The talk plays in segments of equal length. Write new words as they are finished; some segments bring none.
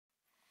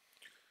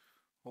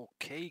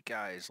Okay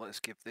guys, let's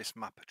give this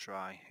map a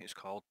try. It's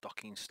called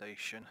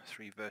Dockingstation,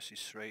 3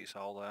 versus 3, it's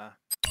all there.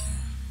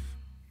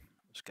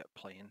 Let's get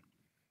playing.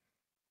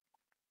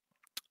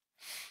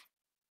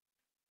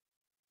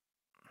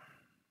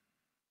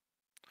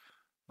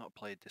 Not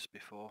played this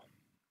before.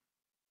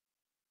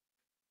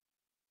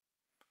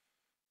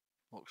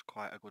 Looks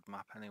quite a good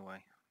map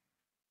anyway.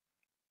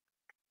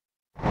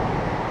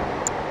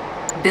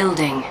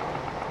 Building.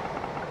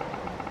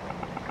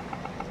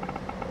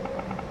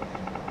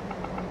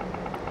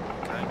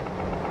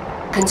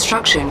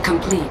 Construction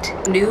complete.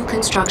 New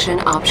construction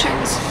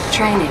options.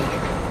 Training.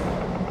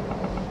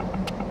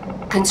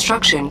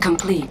 Construction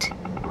complete.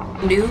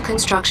 New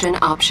construction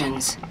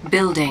options.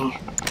 Building.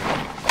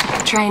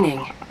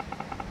 Training.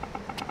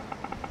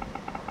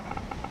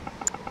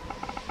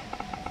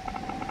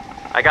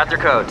 I got their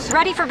codes.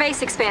 Ready for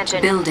base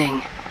expansion.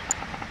 Building.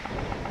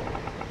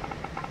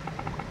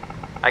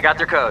 I got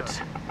their codes.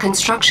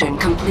 Construction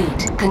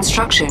complete.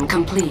 Construction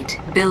complete.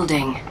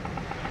 Building.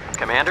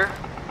 Commander,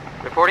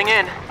 reporting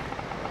in.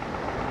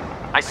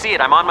 I see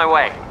it. I'm on my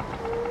way.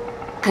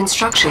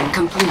 Construction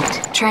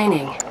complete.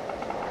 Training.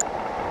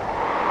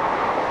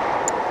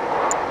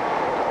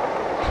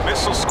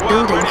 Missile squad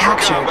Building ready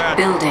captured. for combat.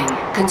 Building.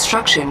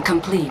 Construction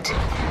complete.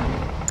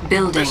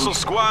 Building. Missile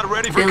squad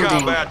ready for Building.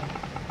 combat.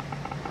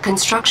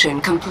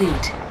 Construction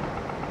complete.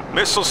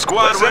 Missile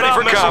squad Listen ready up,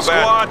 for missile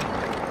combat.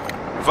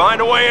 squad. Find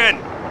a way in.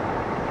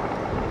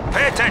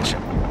 Pay attention.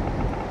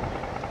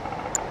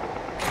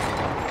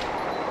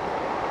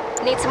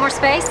 Need some more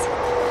space?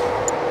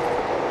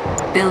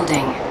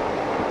 Building.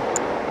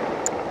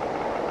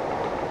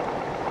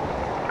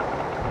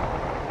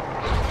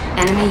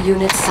 Enemy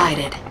unit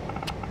sighted.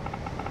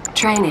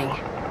 Training.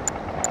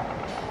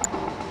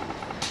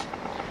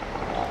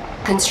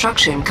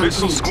 Construction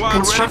Missile complete. squad ready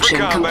for Construction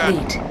combat.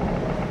 complete.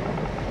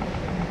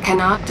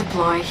 Cannot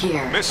deploy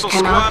here. Missile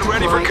Cannot squad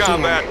ready for deploy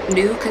combat. here.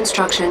 New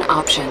construction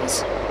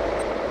options.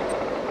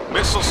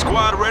 Missile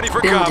squad ready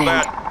for Building.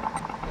 combat.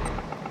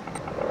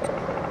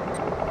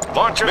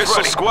 Launchers Missile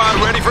ready. squad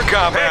ready for Pay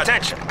combat.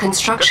 attention.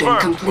 Construction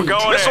Confirmed. complete. We're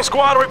going Missile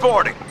squad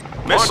reporting.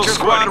 Missile Launchers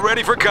squad ready.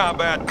 ready for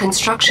combat.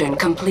 Construction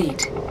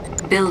complete.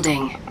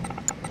 Building.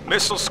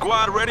 Missile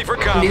squad ready for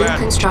New combat.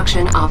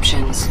 construction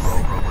options.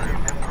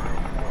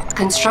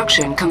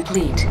 Construction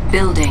complete.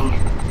 Building.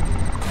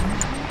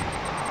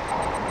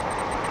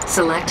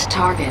 Select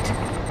target.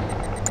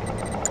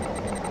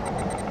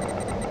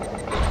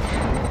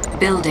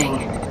 Building.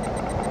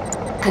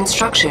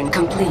 Construction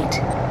complete.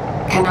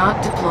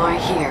 Cannot deploy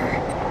here.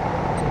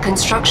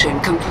 Construction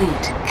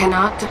complete.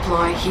 Cannot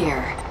deploy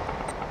here.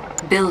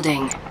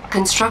 Building.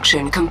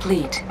 Construction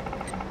complete.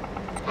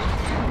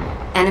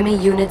 Enemy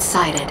unit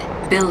sighted.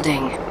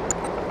 Building.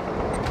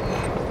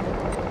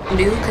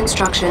 New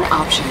construction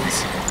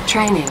options.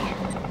 Training.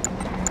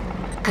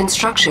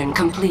 Construction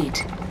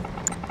complete.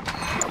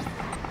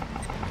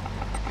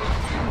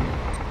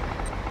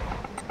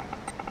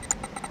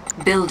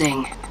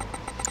 Building.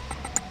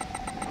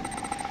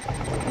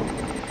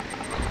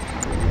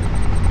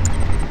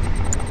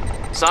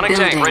 Sonic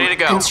Building. tank ready to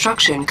go.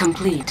 Construction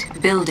complete.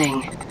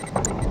 Building.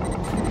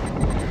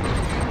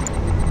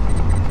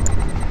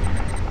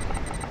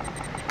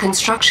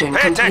 Construction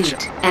Pay complete.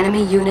 attention.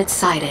 Enemy unit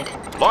sighted.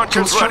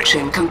 Launchers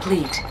Construction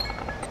complete.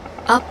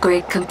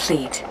 Upgrade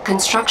complete.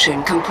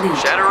 Construction complete.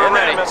 Shatterer In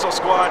there, ready. missile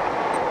squad.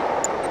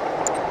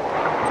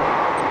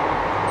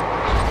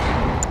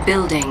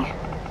 Building.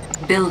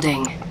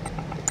 Building.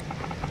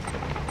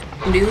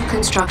 New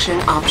construction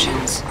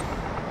options.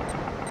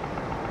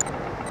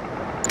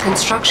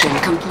 Construction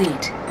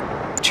complete.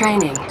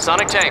 Training.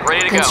 Sonic tank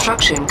ready to go.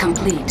 Construction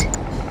complete.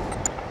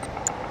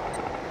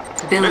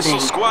 Building. Missile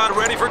squad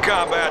ready for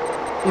combat.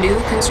 New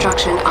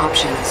construction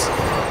options.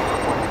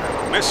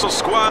 Missile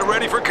squad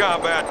ready for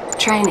combat.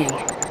 Training.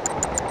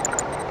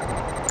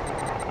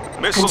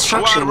 Missile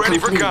squad Construction ready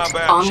for complete.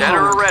 combat. On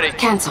Shatterer hold. ready.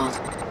 Cancelled.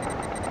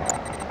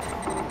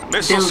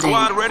 Missile Building.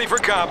 squad ready for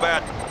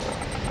combat.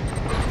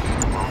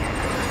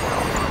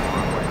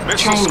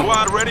 Missile Training.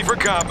 squad ready for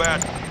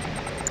combat.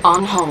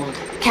 On hold.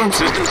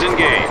 Cancelled. Systems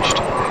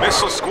engaged.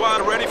 Missile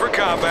squad ready for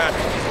combat.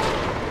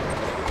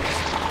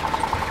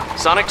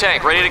 Sonic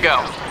tank ready to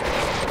go.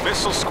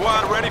 Missile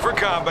squad ready for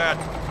combat.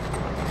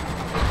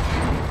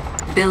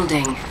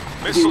 Building.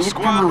 Missile Unit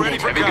squad ready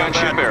promoted. for Heavy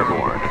gunship combat.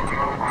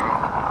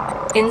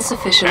 airborne.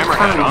 Insufficient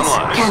Hammerhead funds.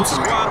 online. Missile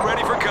Cancelled. squad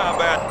ready for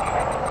combat.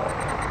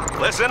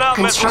 Listen up,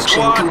 missile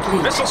Construction squad.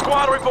 complete. Missile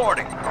squad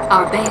reporting.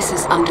 Our base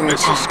is under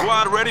Missile attack.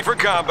 squad ready for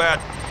combat.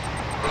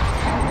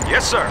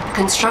 Yes, sir.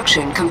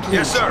 Construction complete.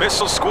 Yes, sir.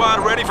 Missile squad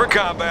ready for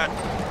combat.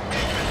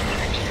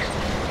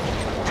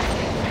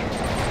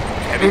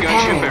 Heavy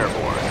gunship Repairing.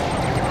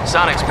 airborne.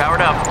 Sonic's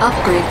powered up.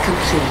 Upgrade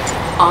complete.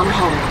 On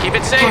hold. Keep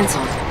it safe.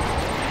 Cancelled.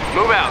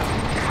 Move out.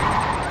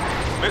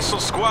 Missile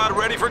squad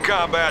ready for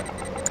combat.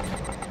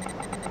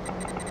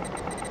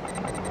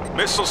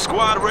 Missile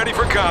squad ready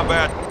for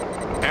combat.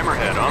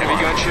 Hammerhead online.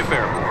 Heavy gunship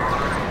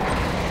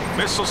airborne.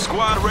 Missile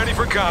squad ready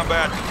for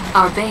combat.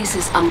 Our base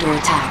is under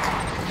attack.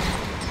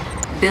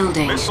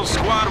 Building. Missile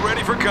squad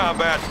ready for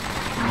combat.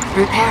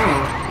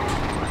 Repairing.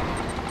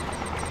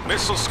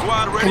 Missile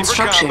squad ready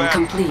Construction for combat.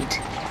 complete.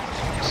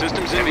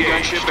 Systems heavy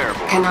gunship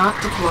airborne. Cannot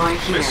deploy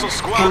here. Missile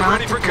squad Cannot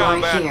ready for deploy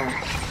combat. here.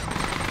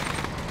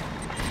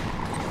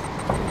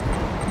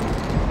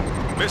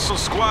 Missile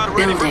squad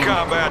ready Building. for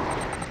combat.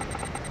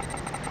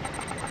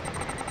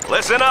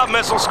 Listen up,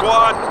 missile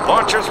squad.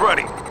 Launchers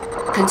ready.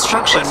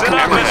 Construction Listen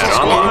up, complete. missile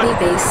squad. Enemy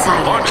base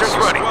sighted. Launchers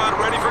ready. Squad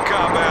ready for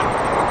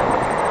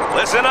combat.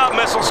 Listen up,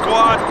 missile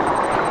squad.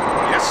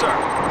 Yes, sir.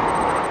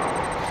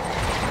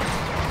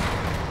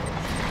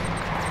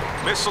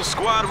 Missile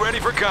squad ready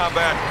for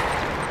combat.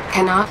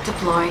 Cannot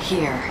deploy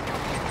here.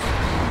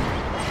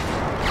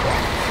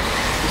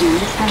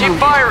 Unit Keep promoted.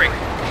 firing!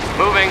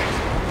 Moving.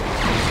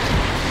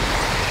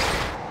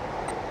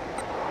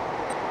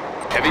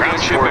 Heavy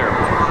gunship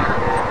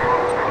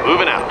airborne.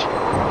 Moving out.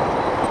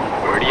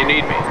 Where do you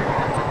need me?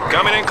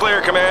 Coming in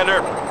clear,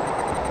 Commander.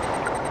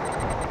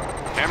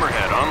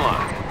 Hammerhead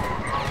online.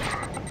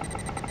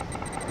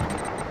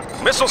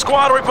 Missile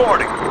squad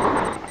reporting.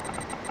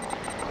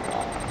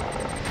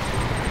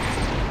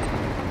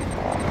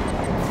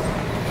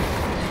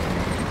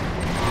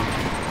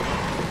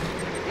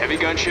 Heavy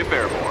gunship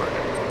airborne.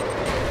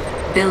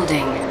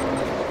 Building.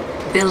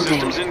 Building.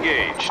 Systems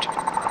engaged.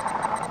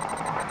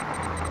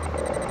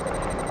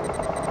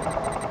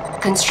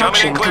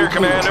 Construction Coming in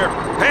clear, complete.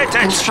 Commander. Pay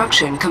attention.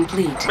 Construction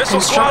complete.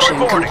 Missile squad Construction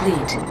reporting.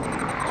 complete.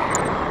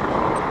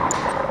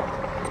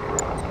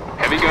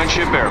 Heavy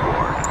gunship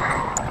airborne.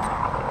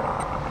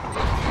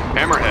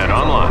 Hammerhead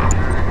online.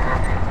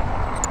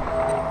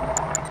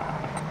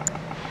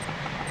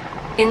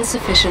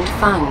 Insufficient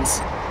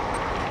funds.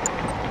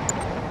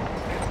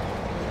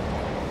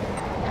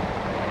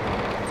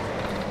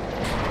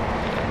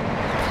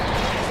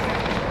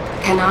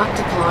 Cannot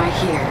deploy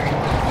here.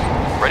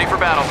 Ready for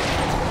battle.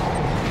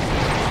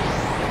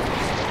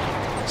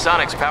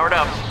 Sonics powered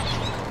up.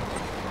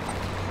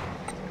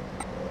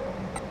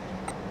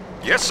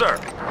 Yes, sir.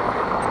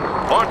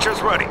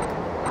 Launchers ready.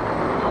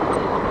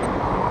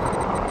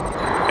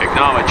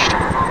 Acknowledged.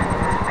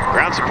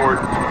 Ground support.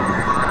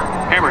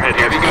 Hammerhead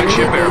heavy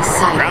gunship Enemy base airborne.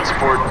 sighted. Ground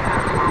support.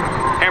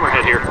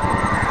 Hammerhead here.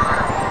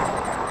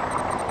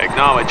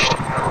 Acknowledged.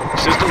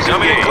 Systems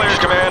Coming in engaged. clear,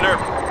 Commander.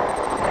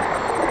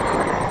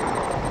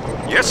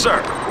 Yes,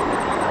 sir.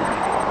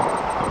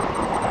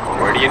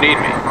 Where do you need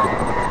me?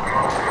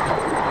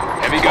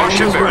 Heavy Enemy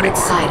gunship airborne. unit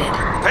sighted.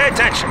 Pay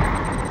attention.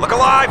 Look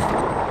alive.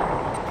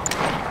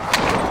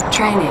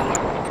 Training.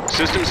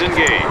 Systems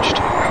engaged.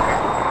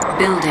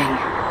 Building.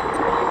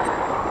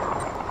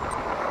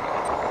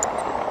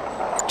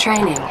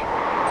 Training.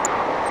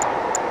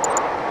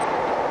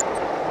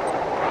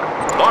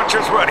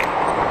 Launchers ready.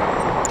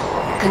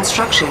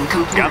 Construction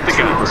complete. Got the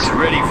guns.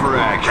 Ready for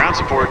action. Ground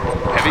support.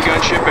 Heavy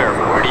gunship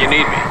airborne. Where do you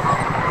need me?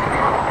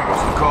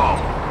 What's the call?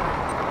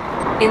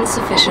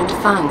 Insufficient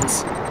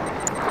funds.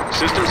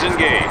 Systems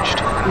engaged.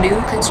 New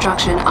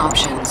construction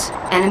options.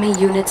 Enemy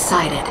unit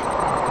sighted.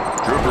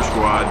 Trooper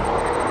squad.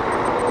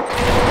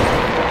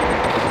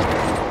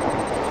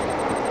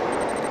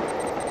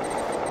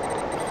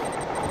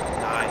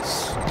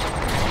 Nice.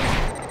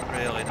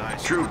 Really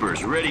nice.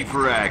 Troopers ready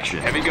for action.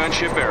 Heavy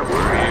gunship airborne.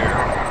 We're here.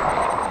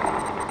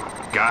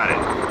 Got it.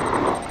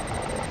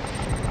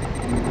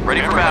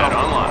 Ready for Hammerhead battle.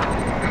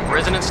 online.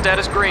 Resonance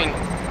status green.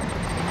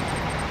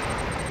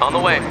 On the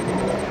way.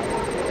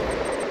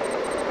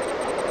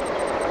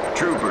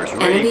 Troopers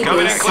ready. Enemy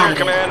Coming in base clear, sighted.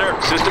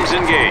 Commander. Systems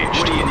engaged.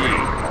 What do you need?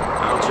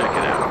 I'll check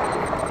it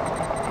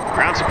out.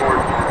 Ground support.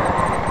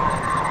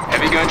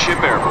 Heavy gunship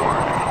airborne.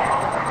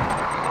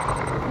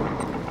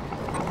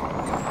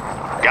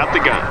 Got the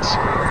guns.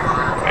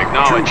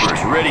 Acknowledged.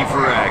 Troopers ready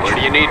for action. Where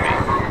do you need me?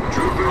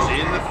 Troopers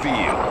in the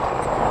field.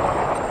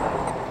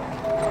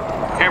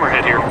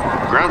 Hammerhead here.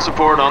 Ground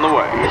support on the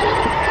way.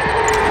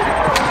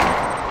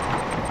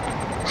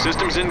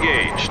 Systems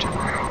engaged.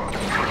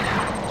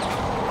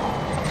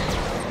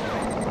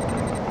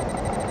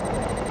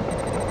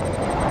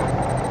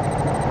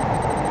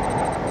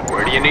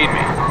 Where do you need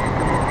me?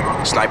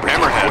 Sniper team,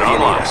 Hammerhead where do you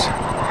need online.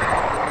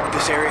 us?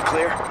 This area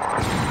clear?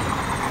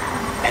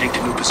 Heading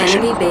to new position.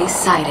 Enemy base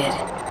sighted.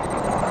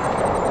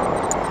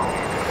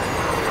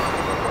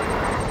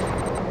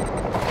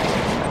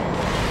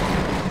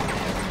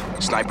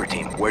 Sniper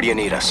team, where do you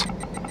need us?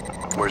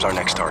 Where's our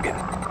next target?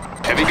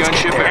 Heavy Let's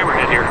gunship get there.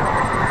 Hammerhead here.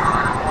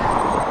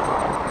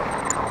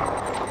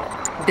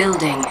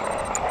 Building.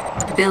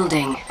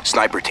 Building.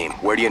 Sniper team,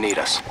 where do you need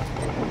us?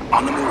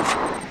 On the move.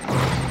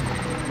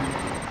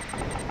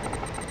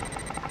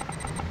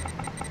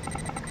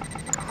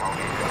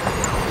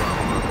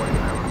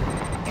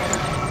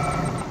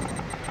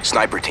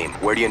 Sniper team,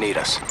 where do you need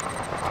us?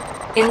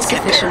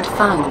 Insufficient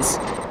funds.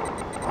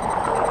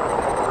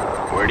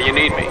 Where do you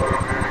need me?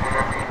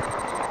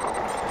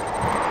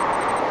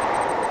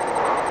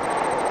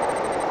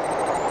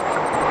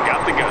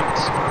 Got the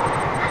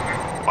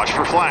guns. Watch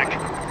for flak.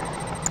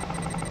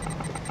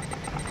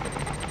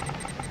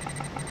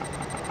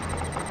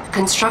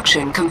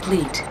 Construction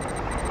complete.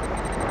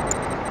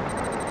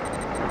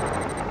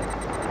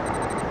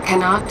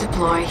 Cannot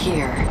deploy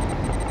here.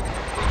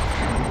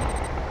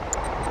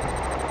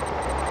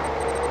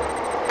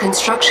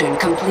 Construction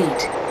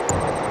complete.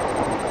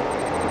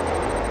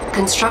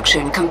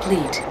 Construction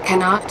complete.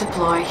 Cannot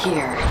deploy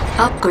here.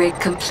 Upgrade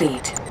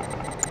complete.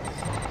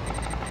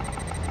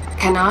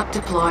 Cannot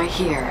deploy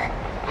here.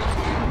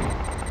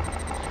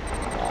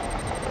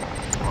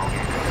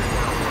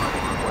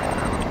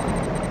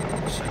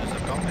 As soon as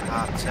I've got my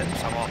hard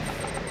tips, I'm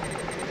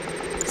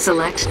off.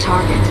 Select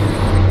target.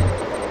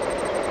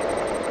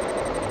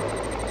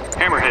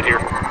 Hammerhead here.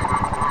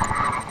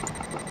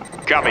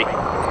 Copy.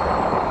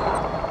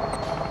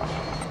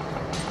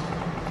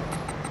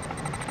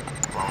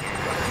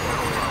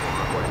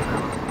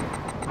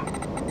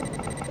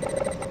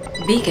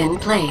 Beacon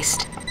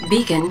placed.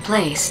 Beacon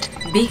placed.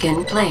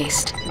 Beacon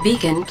placed.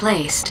 Beacon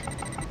placed.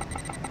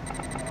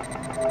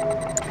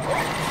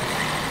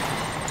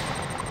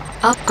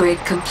 Upgrade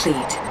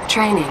complete.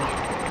 Training.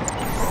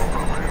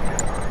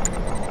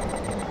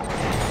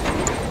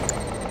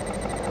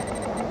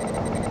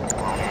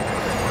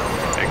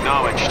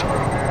 Acknowledged.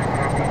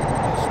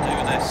 Let's do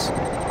this.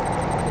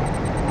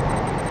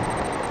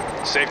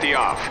 Safety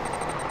off.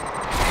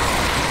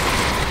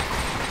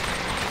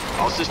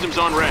 All systems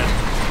on red.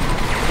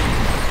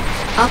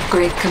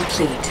 Upgrade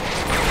complete.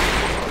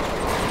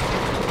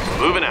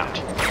 Moving out.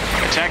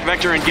 Attack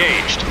vector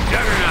engaged.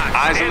 Juggernaut,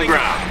 Eyes on the standing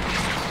ground.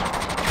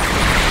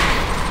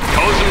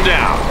 Hose them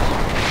down.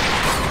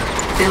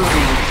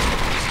 Building.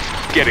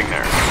 Getting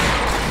there.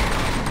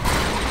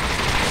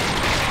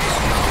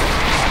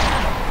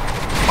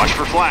 Watch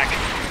for flak.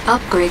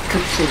 Upgrade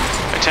complete.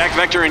 Attack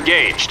vector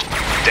engaged.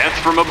 Death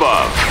from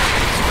above.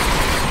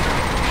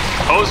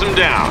 Hose them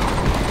down.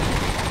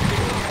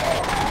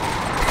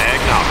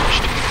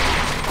 Acknowledged.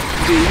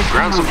 Unit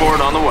Ground promoted.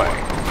 support on the way.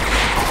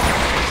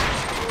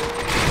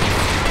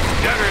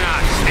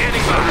 Juggernaut,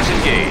 standing by. Motors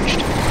engaged.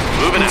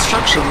 Moving out.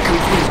 Construction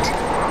complete.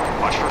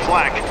 Watch for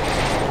flak.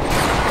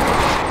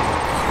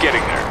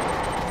 Getting there.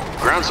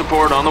 Ground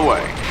support on the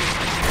way.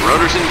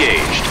 Rotors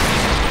engaged.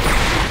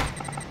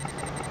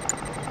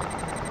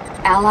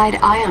 Allied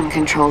ion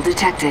control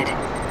detected.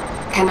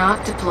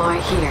 Cannot deploy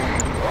here.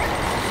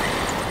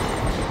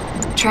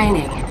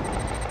 Training.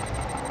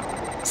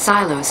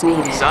 Silos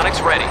needed.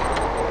 Sonic's ready.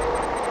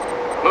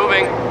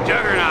 Moving.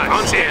 Juggernaut,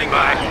 on standing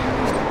by.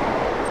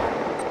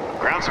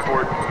 Ground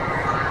support.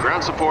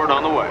 Ground support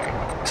on the way.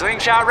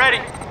 Slingshot ready.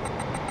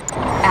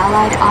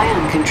 Allied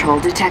ion control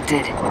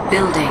detected.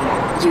 Building.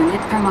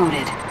 Unit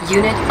promoted.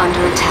 Unit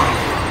under attack.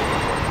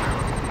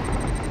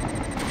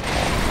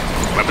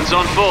 Weapons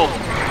on full.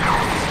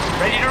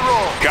 Ready to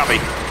roll. Copy.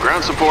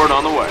 Ground support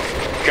on the way.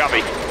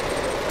 Copy.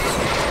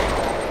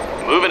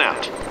 Moving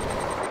out.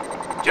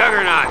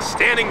 Juggernaut,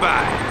 standing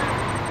by.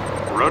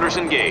 Rotors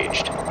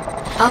engaged.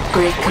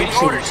 Upgrade Waiting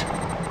orders.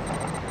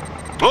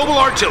 complete. Mobile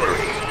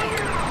artillery.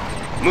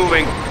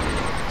 Moving.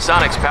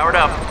 Sonic's powered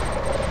up.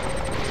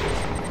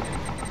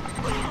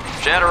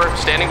 Shatterer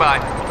standing by.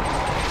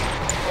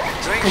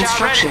 Slingshot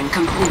Construction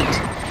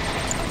complete.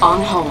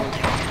 On hold.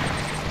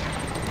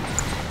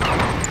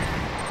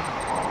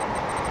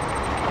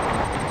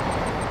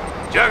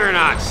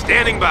 Juggernaut,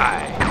 standing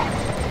by.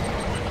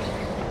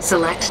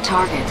 Select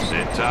target.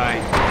 Sit tight.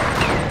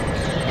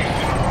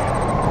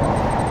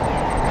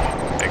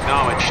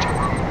 Acknowledged.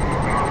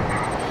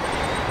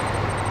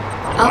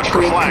 Watch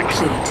for Upgrade flag.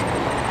 complete.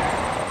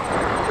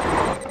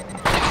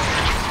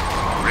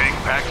 Rig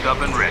packed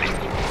up and ready.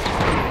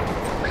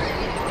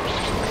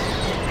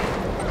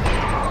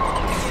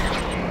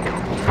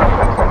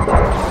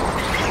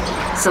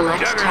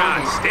 Select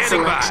Juggernaut, target. standing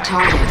Select by.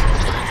 target.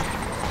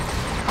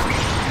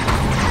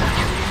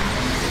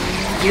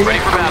 Unit Ready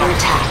for battle. under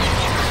attack.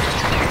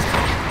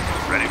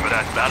 Ready for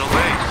that battle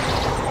base.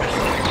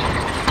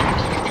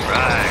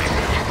 Right.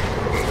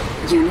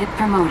 Unit Where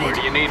promoted.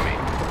 do you need me?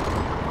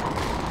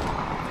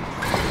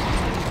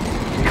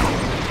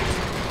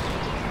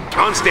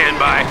 On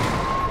standby.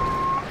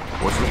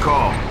 What's the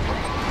call?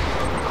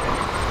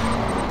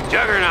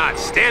 Juggernaut,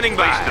 standing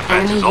by.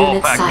 Enemy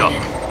unit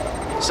sighted.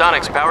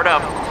 Sonic's powered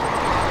up.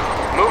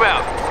 Move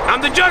out.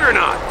 I'm the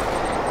Juggernaut.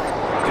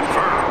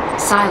 Confirm.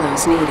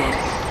 Silos needed.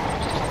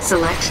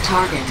 Select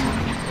target.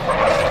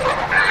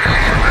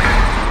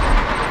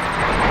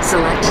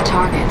 Select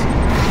target.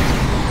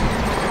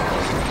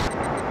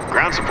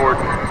 Ground support.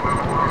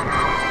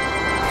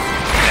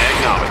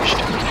 Acknowledged.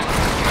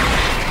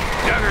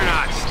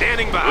 Juggernaut,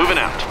 standing by. Moving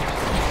out.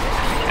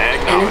 Enemy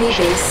Acknowledged.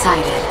 base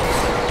sighted.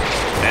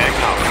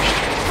 Acknowledged.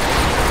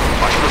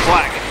 Watch for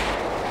flak.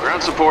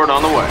 Ground support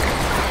on the way.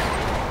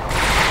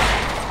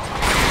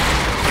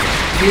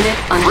 Unit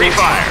under Free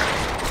attack. fire.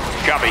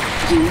 Copy.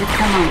 Unit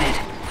promoted.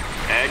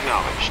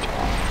 Acknowledged.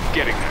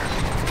 Getting there.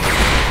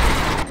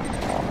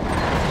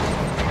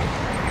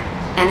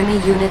 Enemy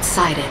unit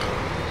sighted.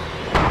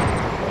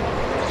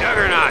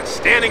 Juggernaut,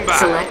 standing by.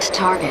 Select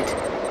target.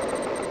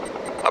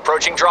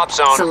 Approaching drop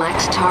zone.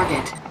 Select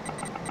target.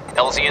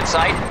 LZ in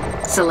sight.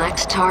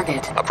 Select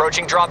target.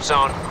 Approaching drop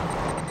zone.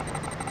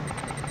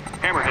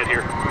 Hammerhead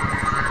here.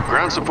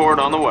 Ground support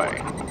on the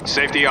way.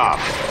 Safety off.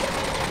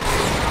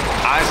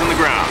 Eyes on the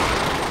ground.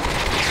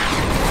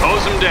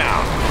 Hose them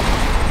down.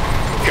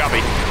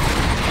 Copy.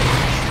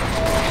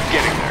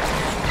 Getting there.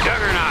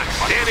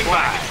 Standing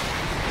by.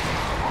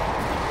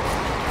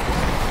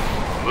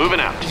 Moving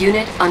out.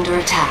 Unit under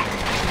attack.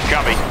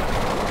 Copy.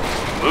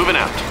 Moving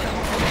out.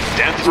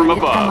 Death from Unit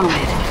above.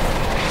 promoted.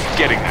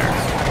 Getting there.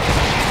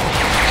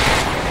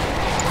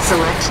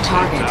 Select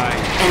target.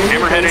 Enemy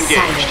Hammerhead base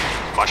engaged.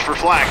 sighted. Watch for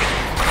flag.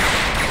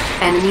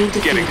 Enemy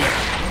Getting defeated.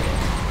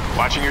 there.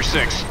 Watching your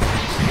 6.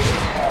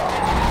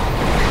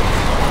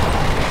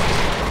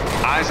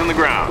 Eyes on the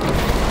ground.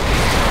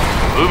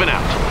 Moving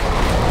out.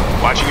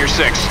 Watching your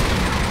 6.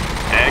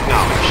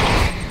 Acknowledged.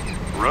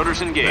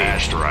 Rotors engaged.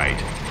 That's right.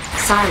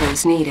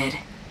 Silos needed.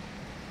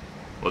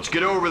 Let's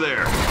get over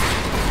there.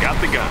 Got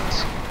the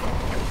guns.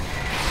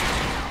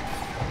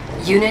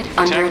 Unit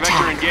under Attack vector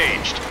attack.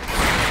 engaged.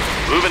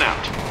 Moving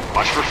out.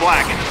 Watch for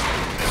flag.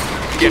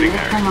 Getting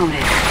Unit there.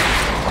 promoted.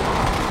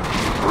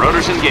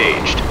 Rotors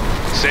engaged.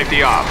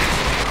 Safety off.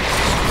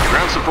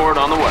 Ground support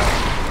on the way.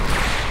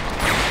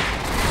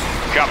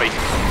 Copy.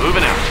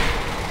 Moving out.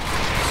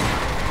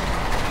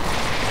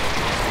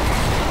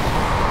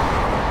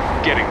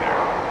 Getting there.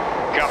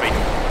 Copy.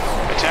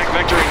 Attack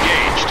vector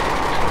engaged.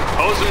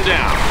 Hose them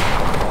down.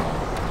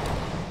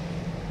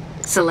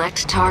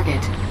 Select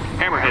target.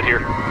 Hammerhead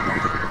here.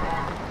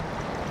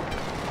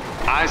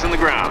 Eyes on the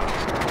ground.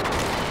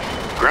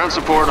 Ground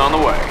support on the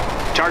way.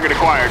 Target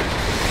acquired.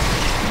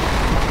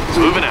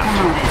 Moving out.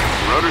 Promoted.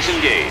 Rotors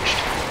engaged.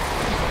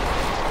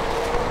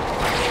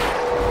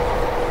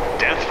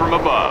 Death from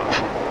above.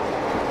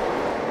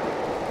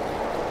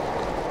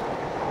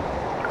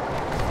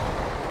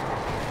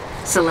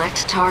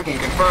 Select target.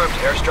 Confirmed.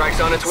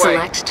 Airstrike's on its way.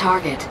 Select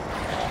target.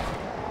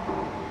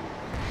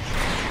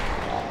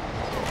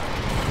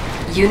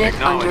 Unit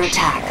under Acknowledged.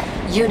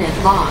 attack.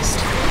 Unit lost.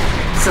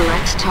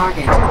 Select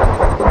target.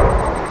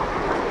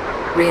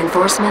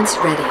 Reinforcements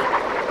ready.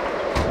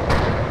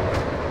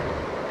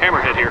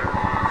 Hammerhead here.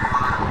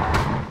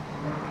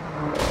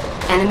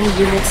 Enemy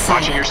unit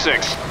Watching your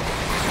sighted. 6.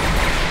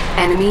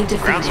 Enemy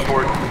Ground defeated.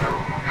 support.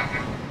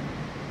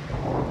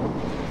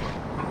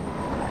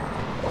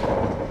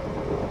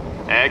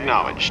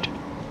 Acknowledged.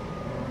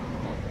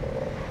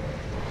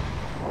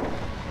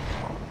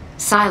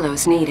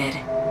 Silos needed.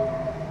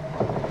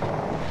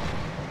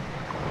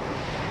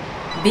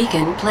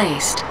 Beacon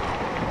placed.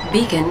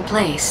 Beacon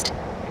placed.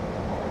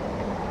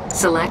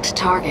 Select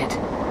target.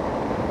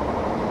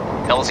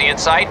 LZ in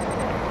sight.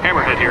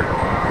 Hammerhead here.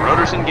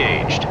 Rotors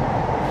engaged.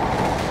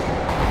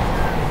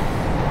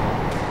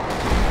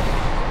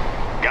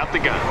 Got the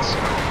guns.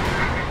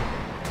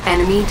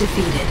 Enemy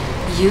defeated.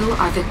 You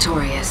are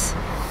victorious.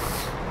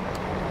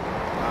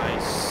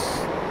 Nice.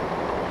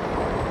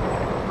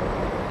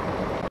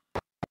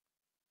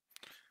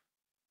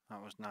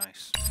 That was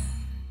nice.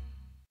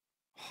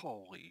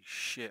 Holy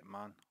shit,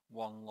 man.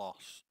 One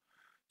loss.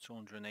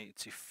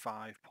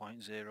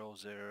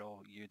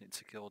 285.00 unit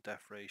to kill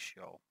death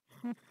ratio.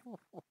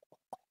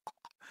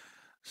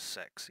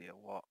 Sexy or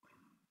what?